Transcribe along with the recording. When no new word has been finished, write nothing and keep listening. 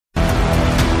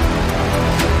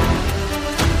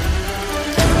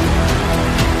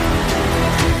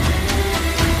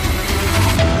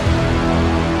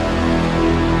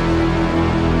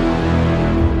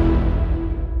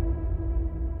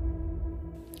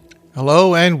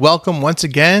Hello and welcome once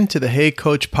again to the Hey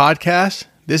Coach podcast.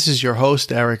 This is your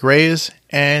host, Eric Reyes.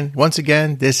 And once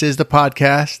again, this is the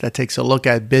podcast that takes a look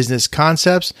at business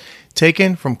concepts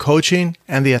taken from coaching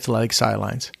and the athletic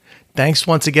sidelines. Thanks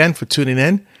once again for tuning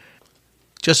in.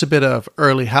 Just a bit of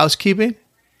early housekeeping.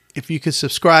 If you could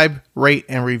subscribe, rate,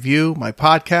 and review my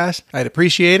podcast, I'd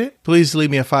appreciate it. Please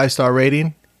leave me a 5-star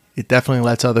rating. It definitely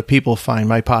lets other people find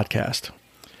my podcast.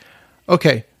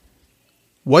 Okay.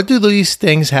 What do these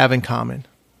things have in common?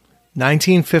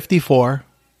 1954,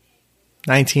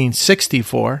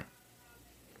 1964,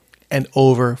 and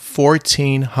over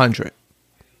 1400.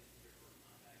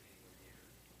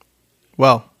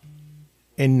 Well,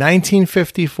 in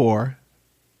 1954,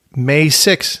 May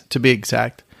 6th to be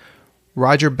exact,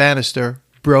 Roger Bannister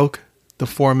broke the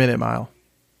 4-minute mile.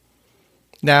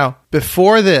 Now,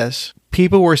 before this,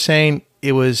 people were saying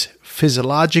it was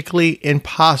physiologically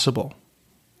impossible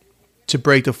to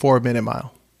break the 4-minute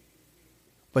mile.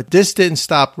 But this didn't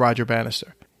stop Roger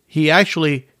Bannister. He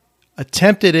actually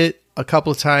attempted it a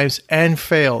couple of times and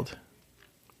failed,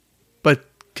 but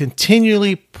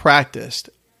continually practiced.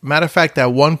 Matter of fact,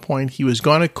 at one point, he was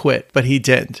going to quit, but he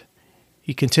didn't.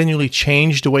 He continually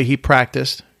changed the way he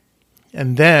practiced,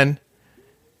 and then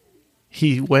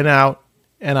he went out,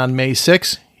 and on May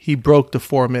 6th, he broke the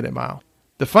 4-minute mile.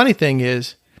 The funny thing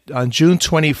is, on June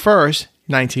 21st,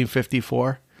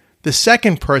 1954, the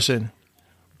second person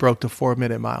broke the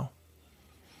 4-minute mile.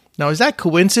 Now, is that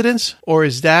coincidence, or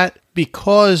is that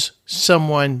because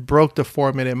someone broke the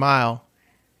 4-minute mile,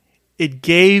 it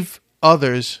gave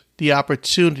others the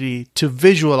opportunity to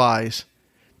visualize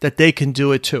that they can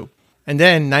do it too? And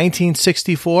then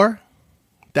 1964,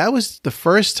 that was the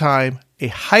first time a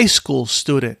high school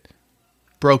student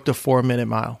broke the 4-minute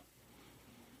mile.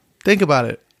 Think about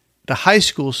it, the high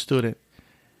school student.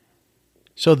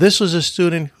 So this was a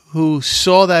student who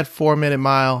saw that 4-minute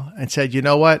mile and said, you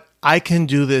know what, I can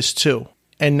do this too.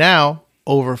 And now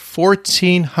over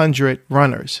 1,400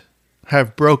 runners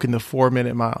have broken the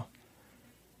 4-minute mile.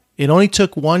 It only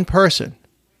took one person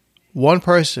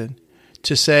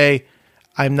to say,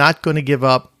 I'm not going to give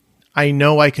up. I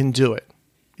know I can do it.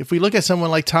 If we look at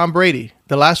someone like Tom Brady,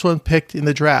 the last one picked in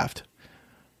the draft,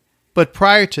 but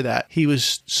prior to that, he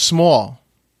was small.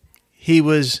 He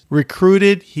was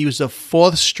recruited. He was a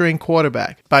 4th-string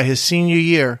quarterback. By his senior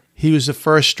year, he was the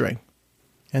 1st string.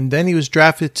 And then he was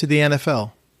drafted to the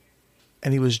NFL.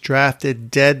 And he was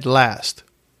drafted dead last.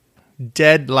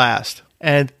 Dead last.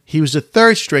 And he was a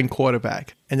 3rd-string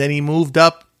quarterback. And then he moved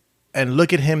up, and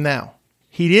look at him now.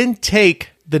 He didn't take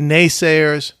the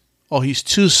naysayers, oh, he's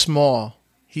too small.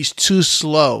 He's too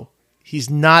slow.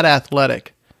 He's not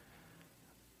athletic.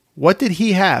 What did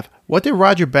he have? What did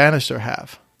Roger Bannister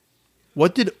have?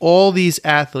 What did all these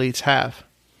athletes have?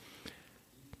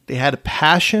 They had a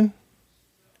passion,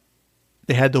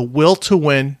 they had the will to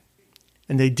win,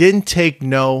 and they didn't take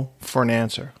no for an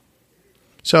answer.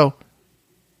 So,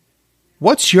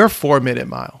 what's your 4-minute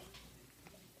mile?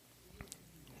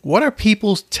 What are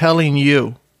people telling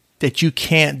you that you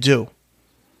can't do?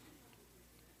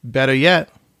 Better yet,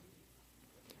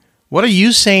 what are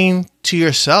you saying to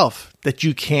yourself that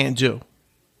you can't do?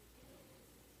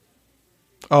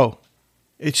 Oh,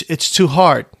 it's too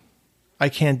hard. I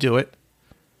can't do it.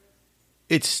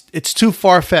 It's too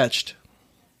far-fetched.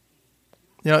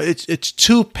 You know, it's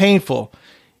too painful,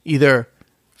 either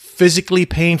physically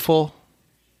painful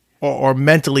or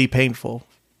mentally painful.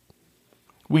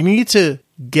 We need to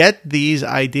get these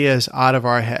ideas out of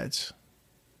our heads.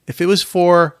 If it was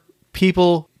for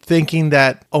people thinking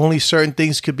that only certain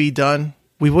things could be done,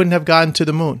 we wouldn't have gotten to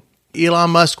the moon.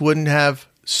 Elon Musk wouldn't have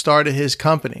started his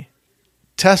company.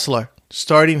 Tesla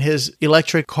starting his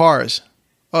electric cars.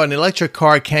 Oh, an electric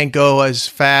car can't go as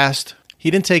fast.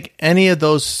 He didn't take any of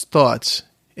those thoughts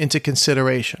into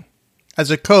consideration.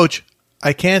 As a coach,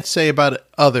 I can't say about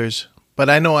others, but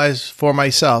I know as for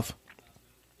myself,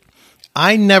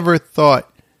 I never thought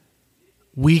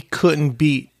we couldn't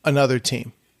beat another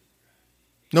team.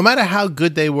 No matter how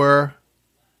good they were,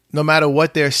 no matter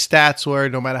what their stats were,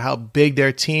 no matter how big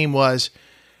their team was,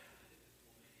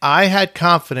 I had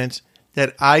confidence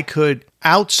that I could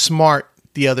outsmart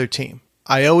the other team.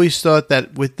 I always thought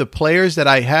that with the players that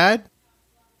I had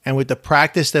and with the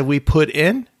practice that we put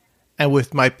in and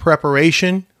with my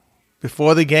preparation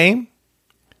before the game,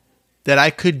 that I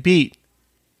could beat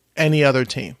any other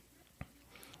team.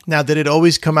 Now, did it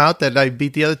always come out that I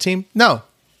beat the other team? No.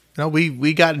 No,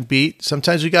 we got beat.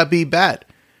 Sometimes we got beat bad.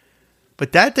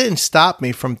 But that didn't stop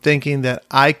me from thinking that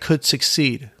I could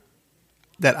succeed,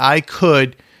 that I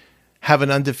could have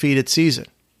an undefeated season.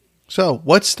 So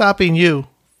what's stopping you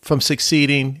from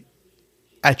succeeding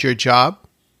at your job?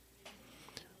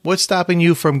 What's stopping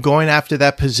you from going after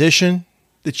that position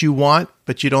that you want,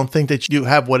 but you don't think that you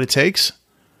have what it takes?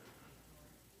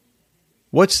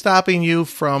 What's stopping you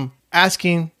from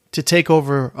asking to take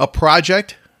over a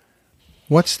project?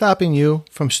 What's stopping you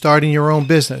from starting your own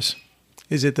business?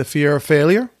 Is it the fear of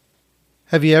failure?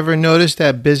 Have you ever noticed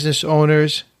that business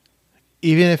owners,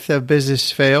 even if their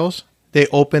business fails, they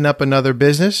open up another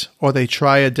business or they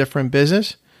try a different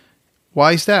business?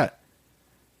 Why is that?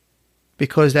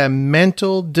 Because that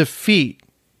mental defeat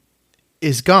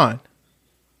is gone.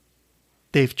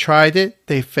 They've tried it,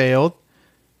 they failed,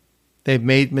 they've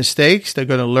made mistakes, they're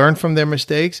going to learn from their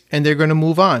mistakes, and they're going to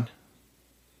move on.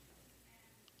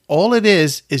 All it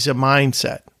is a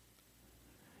mindset.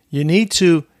 You need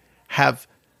to have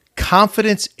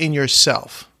confidence in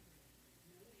yourself.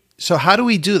 So how do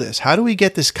we do this? How do we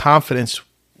get this confidence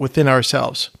within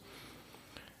ourselves?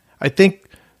 I think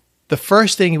the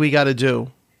first thing we got to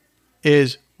do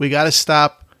is we got to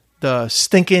stop the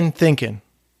stinking thinking.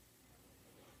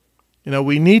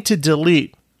 We need to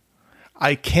delete,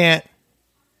 I can't,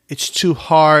 it's too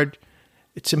hard,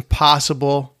 it's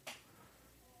impossible,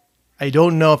 I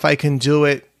don't know if I can do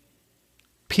it,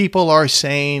 people are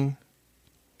saying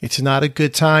it's not a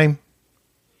good time.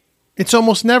 It's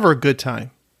almost never a good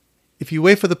time. If you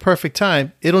wait for the perfect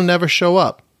time, it'll never show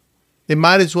up. They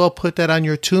might as well put that on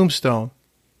your tombstone,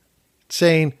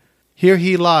 saying, here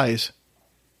he lies.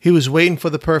 He was waiting for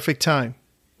the perfect time.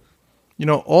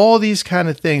 All these kind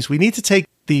of things. We need to take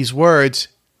these words,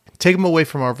 take them away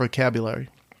from our vocabulary.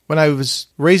 When I was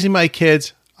raising my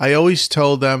kids, I always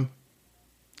told them,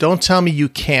 don't tell me you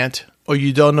can't or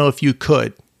you don't know if you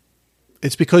could.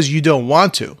 It's because you don't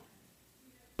want to.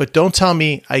 But don't tell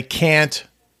me I can't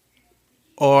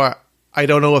or I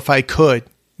don't know if I could.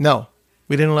 No,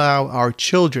 we didn't allow our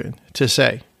children to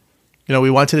say. We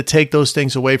wanted to take those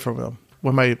things away from them.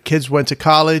 When my kids went to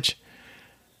college,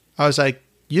 I was like,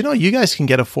 you guys can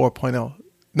get a 4.0.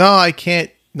 No, I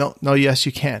can't. No, yes,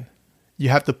 you can. You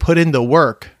have to put in the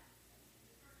work.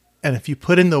 And if you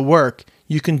put in the work,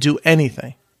 you can do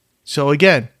anything. So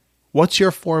again, what's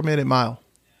your 4-minute mile?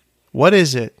 What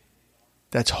is it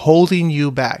that's holding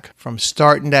you back from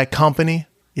starting that company?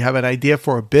 You have an idea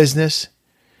for a business.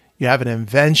 You have an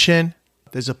invention.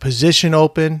 There's a position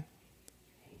open.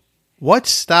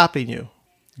 What's stopping you?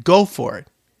 Go for it.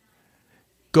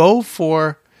 Go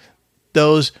for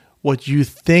those what you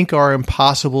think are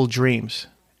impossible dreams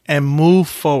and move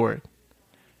forward.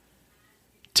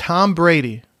 Tom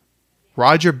Brady,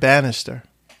 Roger Bannister,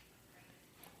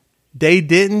 they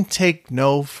didn't take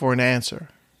no for an answer.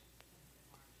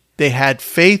 They had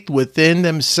faith within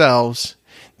themselves.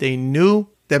 They knew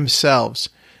themselves.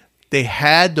 They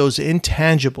had those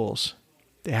intangibles.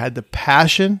 They had the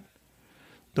passion,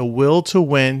 the will to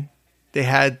win. They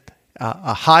had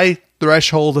a high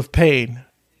threshold of pain.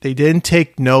 They didn't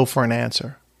take no for an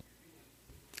answer.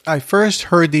 I first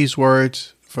heard these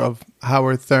words from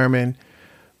Howard Thurman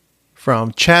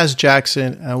from Chaz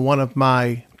Jackson on one of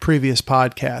my previous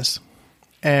podcasts.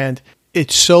 And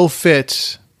it so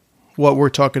fits what we're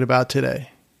talking about today.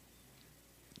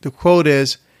 The quote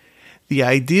is, the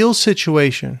ideal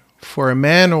situation for a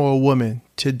man or a woman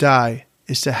to die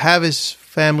is to have his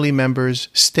family members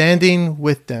standing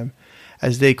with them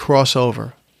as they cross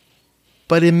over.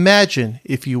 But imagine,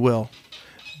 if you will,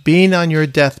 being on your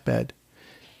deathbed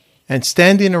and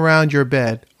standing around your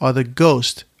bed are the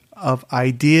ghosts of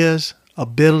ideas,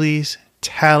 abilities,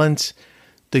 talents,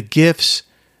 the gifts,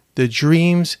 the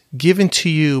dreams given to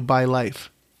you by life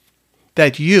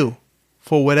that you,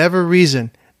 for whatever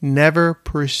reason, never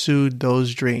pursued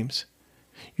those dreams.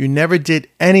 You never did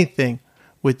anything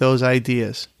with those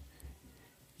ideas.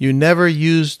 You never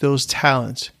used those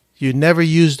talents. You never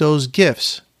used those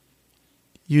gifts.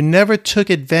 You never took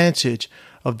advantage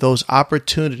of those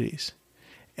opportunities.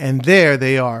 And there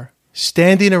they are,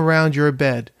 standing around your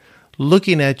bed,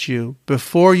 looking at you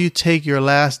before you take your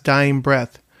last dying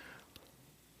breath,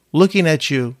 looking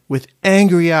at you with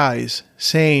angry eyes,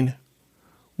 saying,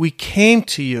 we came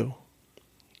to you,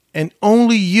 and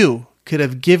only you could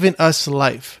have given us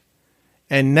life,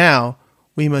 and now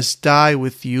we must die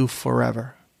with you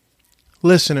forever.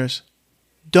 Listeners,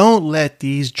 don't let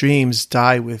these dreams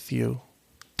die with you.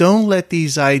 Don't let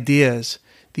these ideas,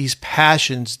 these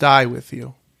passions die with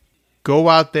you. Go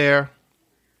out there,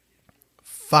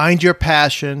 find your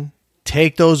passion,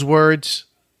 take those words,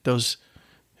 those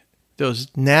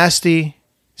nasty,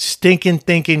 stinking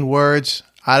thinking words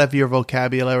out of your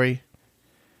vocabulary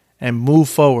and move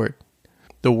forward.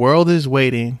 The world is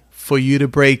waiting for you to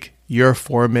break your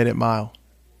 4-minute mile.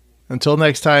 Until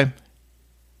next time,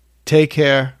 take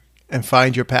care and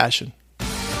find your passion.